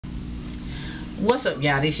What's up,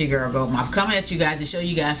 y'all? This your girl Goldmouth coming at you guys to show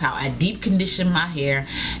you guys how I deep condition my hair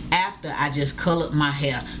after I just colored my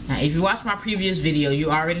hair. Now, if you watched my previous video, you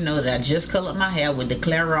already know that I just colored my hair with the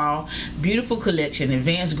Clairol Beautiful Collection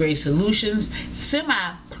Advanced Gray Solutions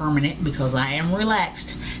semi-permanent, because I am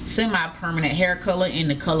relaxed, semi-permanent hair color in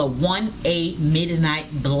the color 1A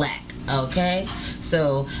Midnight Black. Okay,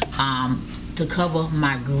 so to cover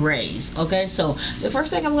my grays. Okay, so the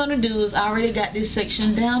first thing I'm going to do is, I already got this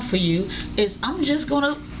section down for you, is I'm just going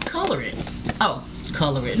to color it. Oh,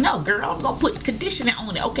 color it. No, girl, I'm going to put conditioner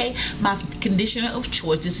on it. Okay, my conditioner of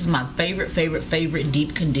choice. This is my favorite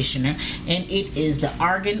deep conditioner, and it is the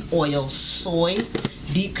Argan Oil Soy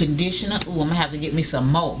Deep Conditioner. Ooh, I'm gonna have to get me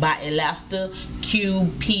some more by Elasta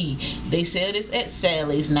QP. They sell this at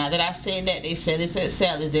Sally's. Now that I said that, they sell this at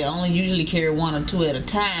Sally's. They only usually carry 1 or 2 at a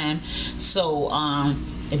time. So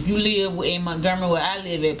if you live in Montgomery where I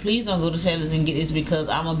live at, please don't go to Sally's and get this, because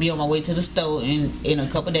I'm gonna be on my way to the store in a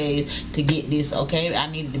couple days to get this. Okay,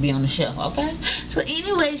 I need it to be on the shelf. Okay, so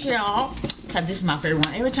anyways, y'all, cause this is my favorite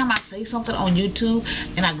one. Every time I say something on YouTube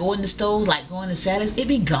and I go in the stores, like going to Sally's, it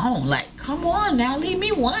be gone. Like, come on now, leave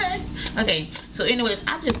me one. Okay, so anyways,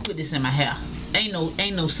 I just put this in my hair. Ain't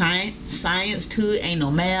no science to it, ain't no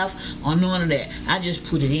math or none of that. I just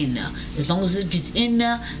put it in there. As long as it gets in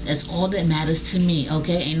there, that's all that matters to me.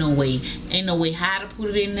 Okay, ain't no way how to put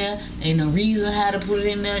it in there, ain't no reason how to put it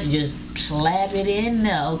in there. Just slap it in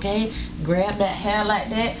there. Okay, grab that hair like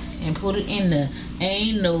that and put it in there.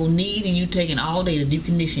 Ain't no need in you taking all day to deep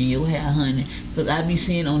condition your hair, honey, because I be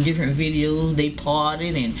seeing on different videos they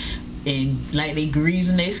parted and like they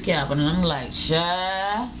greasing their scalp, and I'm like,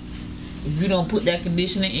 child, if you don't put that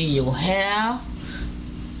conditioner in your hair,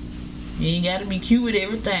 you ain't got to be cute with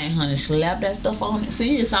everything, honey. Slap that stuff on it.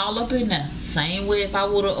 See, it's all up in there. Same way if I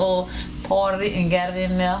would have parted it and got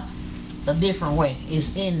it in there a different way.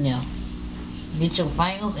 It's in there. Get your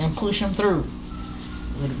fingers and push them through.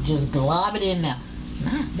 Just glob it in there.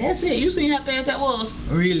 Nah, that's it. You see how fast that was?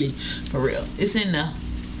 Really, for real. It's in there.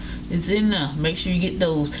 It's in there. Make sure you get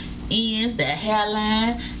those ends, that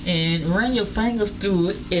hairline, and run your fingers through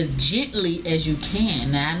it as gently as you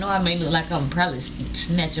can. Now I know I may look like I'm probably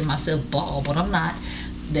snatching myself bald, but I'm not.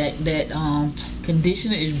 That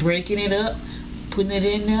conditioner is breaking it up, putting it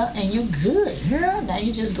in there, and you're good, girl. Now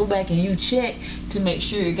you just go back and you check to make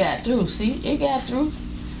sure it got through. See, it got through,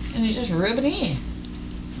 and you just rub it in.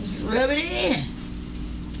 Just rub it in.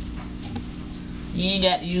 You ain't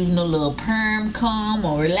got to use no little perm comb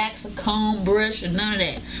or relaxer comb brush or none of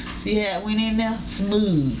that. See how it went in there?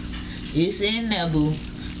 Smooth. It's in there, boo.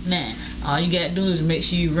 Now, all you got to do is make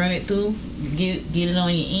sure you run it through. Get it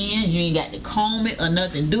on your ends. You ain't got to comb it or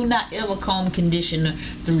nothing. Do not ever comb conditioner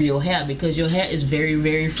through your hair, because your hair is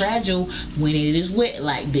very fragile when it is wet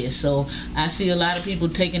like this. So I see a lot of people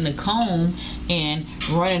taking the comb and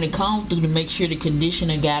running the comb through to make sure the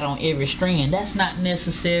conditioner got on every strand. That's not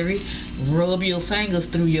necessary. Rub your fingers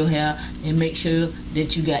through your hair and make sure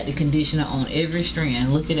that you got the conditioner on every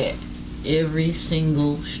strand. Look at that. Every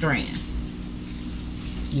single strand.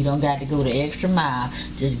 You don't got to go the extra mile.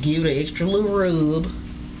 Just give it an extra little rub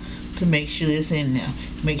to make sure it's in there.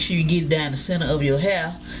 Make sure you get it down the center of your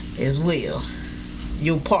hair as well.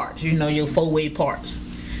 Your parts, you know, your 4-way parts.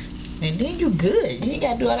 And then you're good. You ain't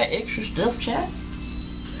got to do all that extra stuff, child.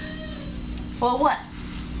 For what?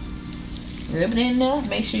 Rub it in there.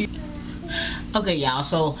 Make sure you... Okay, y'all,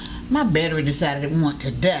 so my battery decided it wanted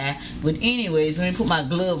to die. But anyways, let me put my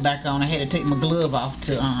glove back on. I had to take my glove off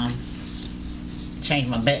to change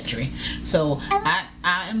my battery. So I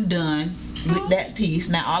am done with that piece.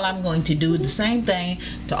 Now all I'm going to do is the same thing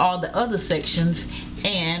to all the other sections,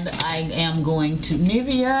 and I am going to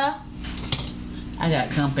Nivea. I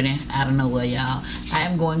got company out of nowhere, y'all. I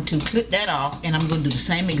am going to clip that off, and I'm going to do the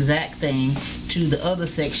same exact thing to the other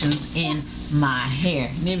sections in my hair.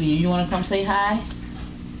 Nivea, you want to come say hi?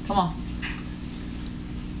 Come on.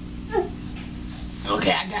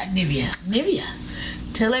 Okay, I got Nivea.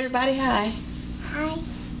 Nivea, tell everybody hi. Hi.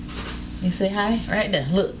 You say hi right there.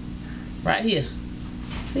 Look, right here.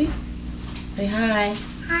 See? Say hi.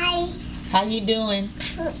 Hi. How you doing?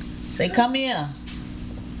 Say come here.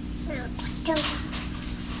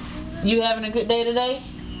 You having a good day today?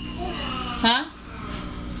 Huh?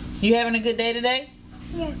 You having a good day today?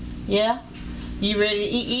 Yeah. Yeah? You ready to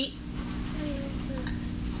eat?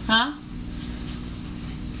 Huh?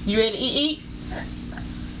 You ready to eat?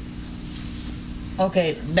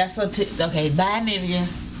 Okay, that's a okay, bye Nivea.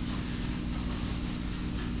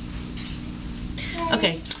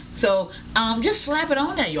 Okay, so just slap it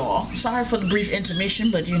on there, y'all. Sorry for the brief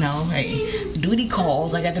intermission, but you know, hey, duty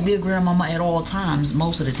calls. I got to be a grandmama at all times,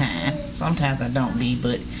 most of the time. Sometimes I don't be,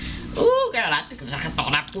 but ooh, girl, I like to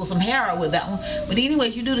pull some hair out with that one. But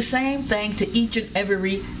anyways, you do the same thing to each and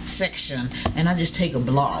every section. And I just take a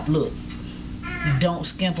blob. Look. Don't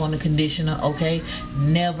skimp on the conditioner, okay?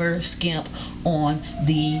 Never skimp on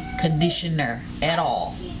the conditioner at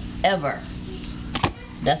all. Ever.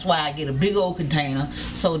 That's why I get a big old container,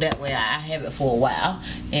 so that way I have it for a while.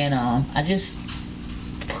 And I just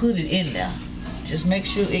put it in there. Just make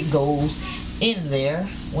sure it goes in there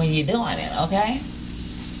when you're doing it, okay?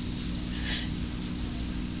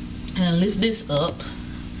 And lift this up.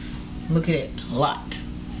 Look at it, locked.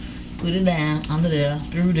 Put it down, under there,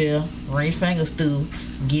 through there, range fingers through,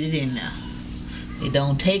 get it in there. It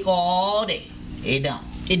don't take all day. It don't.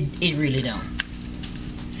 It really don't.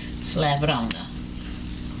 Slap it on there.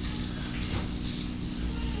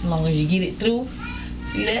 As long as you get it through,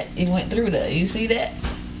 see that? It went through there. You see that?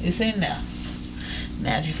 It's in there.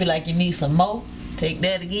 Now if you feel like you need some more, take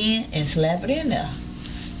that again and slap it in there.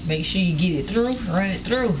 Make sure you get it through, run it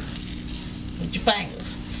through with your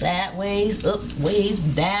fingers. Sideways, up ways,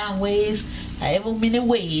 down ways, however many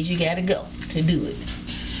ways you gotta go to do it.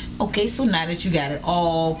 Okay, so now that you got it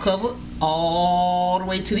all covered, all the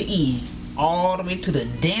way to the end, all the way to the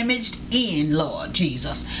damaged end, Lord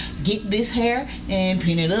Jesus, get this hair and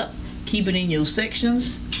pin it up, keep it in your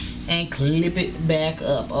sections, and clip it back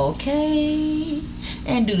up, okay?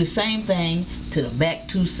 And do the same thing to the back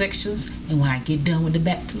 2 sections. And when I get done with the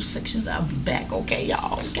back 2 sections, I'll be back, okay,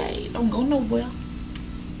 y'all? Okay, don't go nowhere.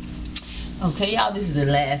 Okay, y'all, this is the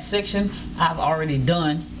last section. I've already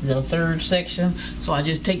done the 3rd section, so I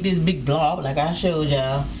just take this big blob like I showed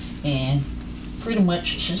y'all and pretty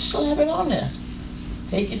much just slap it on there.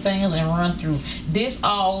 Take your fingers and run through. This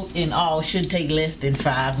all in all should take less than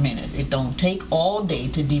 5 minutes. It don't take all day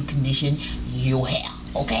to deep condition your hair,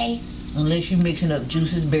 okay? Unless you're mixing up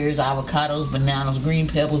juices, berries, avocados, bananas, green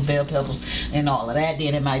peppers, bell peppers, and all of that,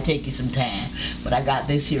 then it might take you some time. But I got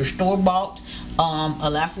this here store-bought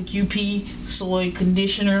Alaska QP soy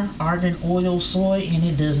conditioner, argan oil soy, and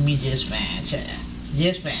it does me just fine, child.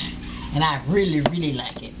 Just fine. And I really, really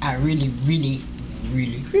like it. I really, really,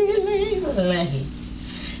 really, really, really like it.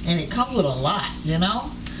 And it comes with a lot, you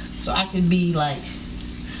know? So I can be like,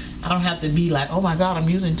 I don't have to be like, oh my God, I'm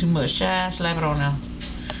using too much. Child, slap it on there.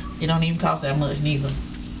 It don't even cost that much neither.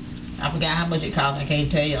 I forgot how much it costs. I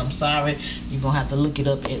can't tell you. I'm sorry. You're going to have to look it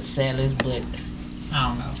up at Sally's, but I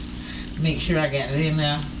don't know. Make sure I got it in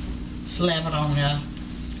there. Slap it on there.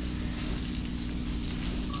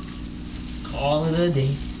 Call it a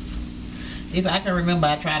day. If I can remember,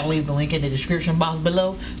 I try to leave the link in the description box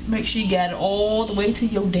below. Make sure you got it all the way to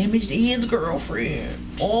your damaged ends, girlfriend.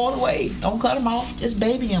 All the way. Don't cut them off. Just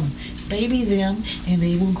baby them. Baby them and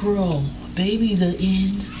they will grow. Baby the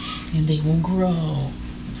ends and they will grow.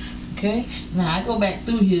 Okay, now I go back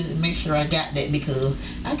through here and make sure I got that because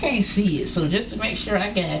I can't see it. So just to make sure I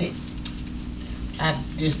got it, I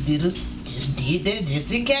just did that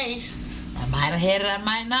just in case. I might have had it, I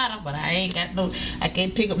might not have, but I ain't got no, I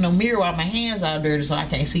can't pick up no mirror while my hands are dirty, so I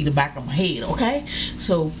can't see the back of my head, okay?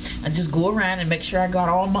 So I just go around and make sure I got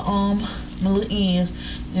all my my little ends,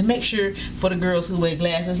 and make sure for the girls who wear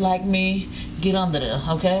glasses like me, get under there,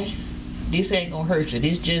 okay? This ain't gonna hurt you.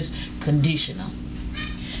 This just conditioner.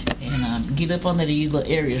 And get up under these little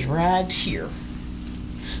areas right here.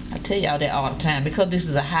 I tell y'all that all the time because this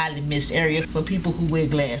is a highly missed area for people who wear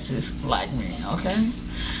glasses like me, okay?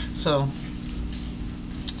 So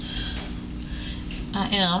I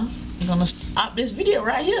am gonna stop this video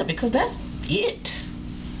right here because that's it.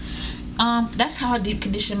 That's how I deep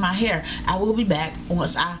condition my hair. I will be back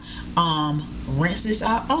once I rinse this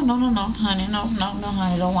out. Oh no honey, no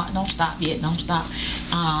honey, don't stop yet, don't stop.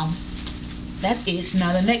 That's it.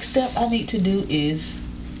 Now the next step I need to do is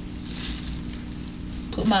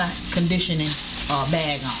put my conditioning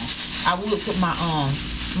bag on. I would put my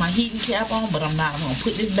my heating cap on, but I'm not. I'm gonna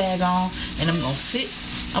put this bag on and I'm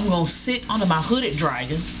gonna sit under my hooded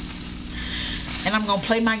dryer and I'm gonna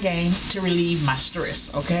play my game to relieve my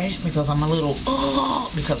stress, okay? Because I'm a little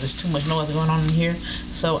because there's too much noise going on in here.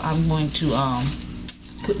 So I'm going to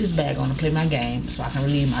put this bag on and play my game so I can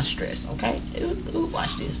relieve my stress, okay? Ooh,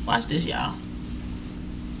 watch this, y'all.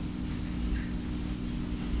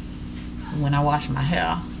 So when I wash my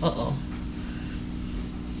hair,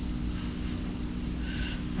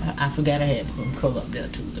 I forgot I had some color up there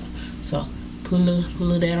too. So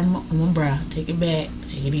pull it down on my brow, take it back,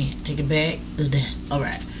 take it in, take it back, all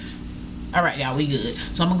right y'all, we good.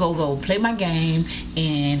 So I'm gonna go play my game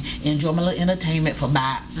and enjoy my little entertainment for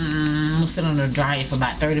about I'm gonna sit on the dryer for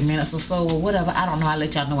about 30 minutes or so or whatever. I don't know. I'll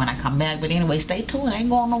let y'all know when I come back, but anyway, stay tuned. I ain't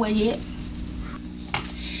going nowhere yet.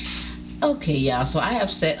 Okay y'all, so I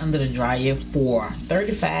have sat under the dryer for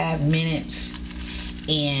 35 minutes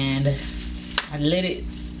and I let it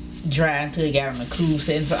dry until it got on the cool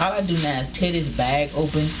setting. So all I do now is tear this bag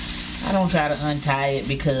open. I don't try to untie it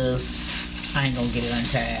because I ain't gonna get it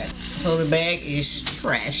untied. So the bag is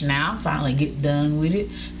trash now. Finally get done with it.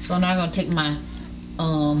 So now I'm gonna take my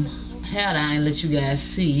hair down and let you guys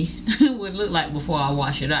see what it looked like before I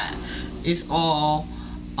wash it out. It's all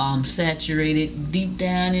saturated deep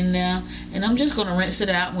down in there, and I'm just gonna rinse it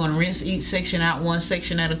out. I'm gonna rinse each section out, one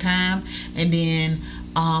section at a time, and then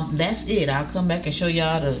that's it. I'll come back and show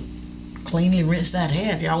y'all the cleanly rinsed out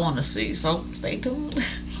hair if y'all want to see, so stay tuned.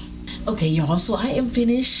 Okay, y'all, so I am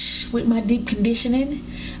finished with my deep conditioning.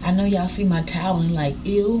 I know y'all see my towel and like,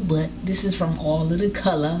 ew, but this is from all of the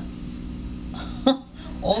color,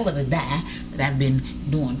 all of the dye that I've been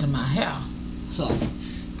doing to my hair. So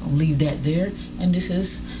gonna leave that there, and this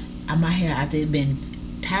is my hair after it been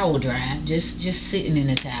towel dry, just sitting in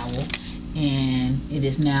the towel, and it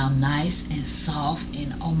is now nice and soft.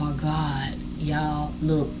 And oh my god, y'all,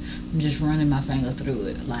 look, I'm just running my fingers through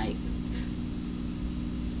it, like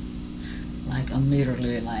I'm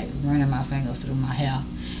literally like running my fingers through my hair.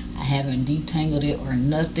 I haven't detangled it or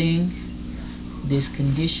nothing. This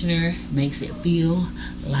conditioner makes it feel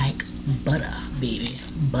like butter, baby,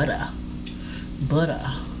 butter.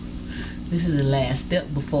 This is the last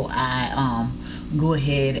step before I go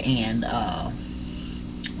ahead and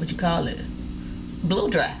what you call it, blow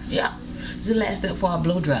dry. Yeah, this is the last step before I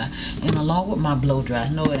blow dry. And along with my blow dry,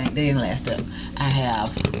 no, it ain't the last step, I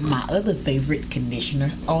have my other favorite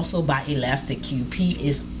conditioner, also by Elastic QP.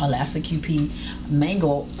 Is Elastic QP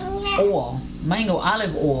mango oil, mango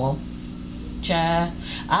olive oil, chai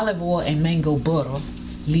olive oil, and mango butter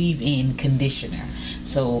leave-in conditioner.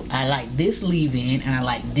 So I like this leave-in and I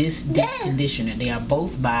like this deep conditioner. They are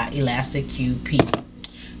both by Elastic QP.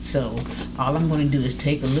 So all I'm going to do is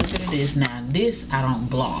take a little bit of this. Now this I don't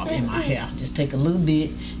blob in my hair. Just take a little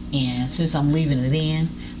bit, and since I'm leaving it in,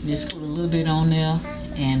 just put a little bit on there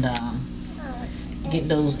and get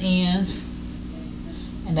those ends.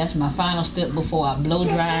 And that's my final step before I blow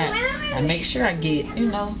dry it. I make sure I get, you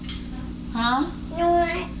know,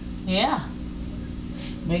 yeah,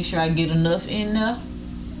 make sure I get enough in there,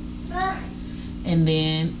 and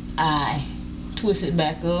then I twist it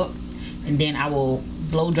back up, and then I will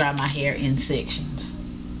blow dry my hair in sections.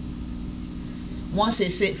 Once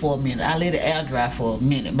it sit for a minute, I let it air dry for a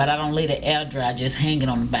minute, but I don't let it air dry just hanging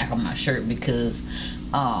on the back of my shirt, because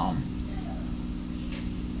I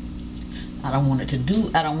don't want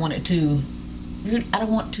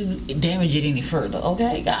to damage it any further.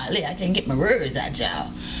 Okay, golly, I can't get my words out,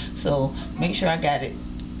 y'all. So make sure I got it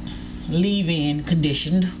leave-in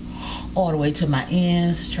conditioned all the way to my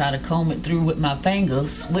ends. Try to comb it through with my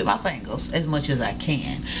fingers as much as I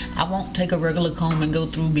can. I won't take a regular comb and go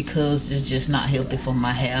through because it's just not healthy for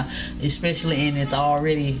my hair, especially in its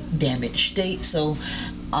already damaged state. So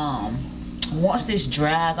once this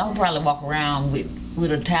dries, I'll probably walk around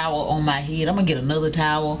with a towel on my head. I'm gonna get another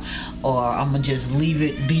towel, or I'm gonna just leave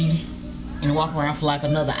it be and walk around for like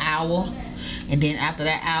another hour, and then after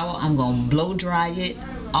that hour I'm gonna blow dry it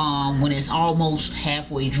when it's almost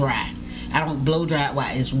halfway dry. I don't blow dry it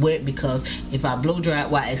while it's wet, because if I blow dry it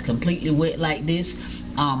while it's completely wet like this,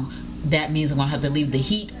 that means I'm gonna have to leave the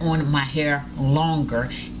heat on my hair longer,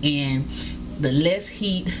 and the less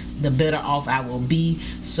heat the better off I will be.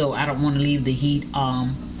 So I don't want to leave the heat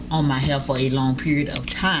on my hair for a long period of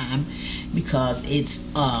time, because it's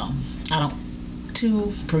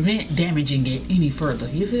to prevent damaging it any further.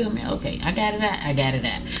 You feel me? Okay, I got it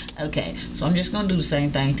out. Okay, so I'm just gonna do the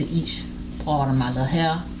same thing to each part of my little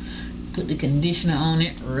hair. Put the conditioner on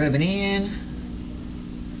it, rub it in.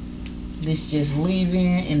 This just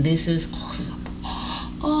leave-in, and this is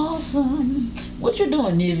awesome. What you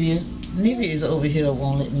doing, Nivea? Nivea is over here,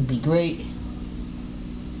 won't let me be great.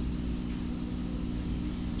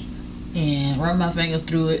 And run my fingers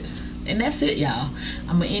through it, and that's it, y'all.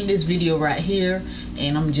 I'm gonna end this video right here,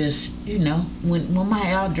 and I'm just, you know, when my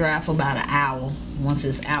hair dry for about an hour, once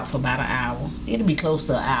it's out for about an hour, it'll be close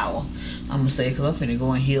to an hour, I'm gonna say, because I'm finna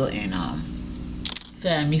go in here and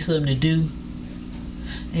find me something to do,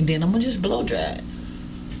 and then I'm gonna just blow dry it.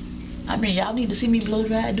 I mean, y'all need to see me blow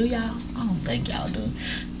dry it, do y'all? I don't think y'all do.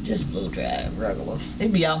 Just blow dry it regular.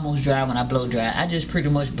 It'd be almost dry when I blow dry it. I just pretty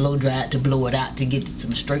much blow dry it to blow it out to get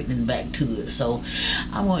some straightening back to it. So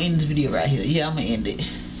I'm gonna end this video right here. Yeah, I'm gonna end it,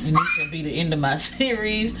 and this will be the end of my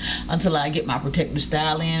series until I get my protective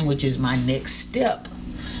style in, which is my next step.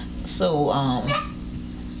 So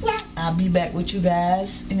I'll be back with you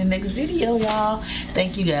guys in the next video, y'all.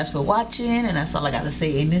 Thank you guys for watching, and that's all I got to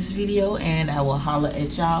say in this video, and I will holler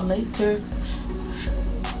at y'all later.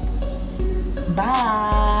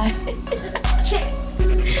 Bye.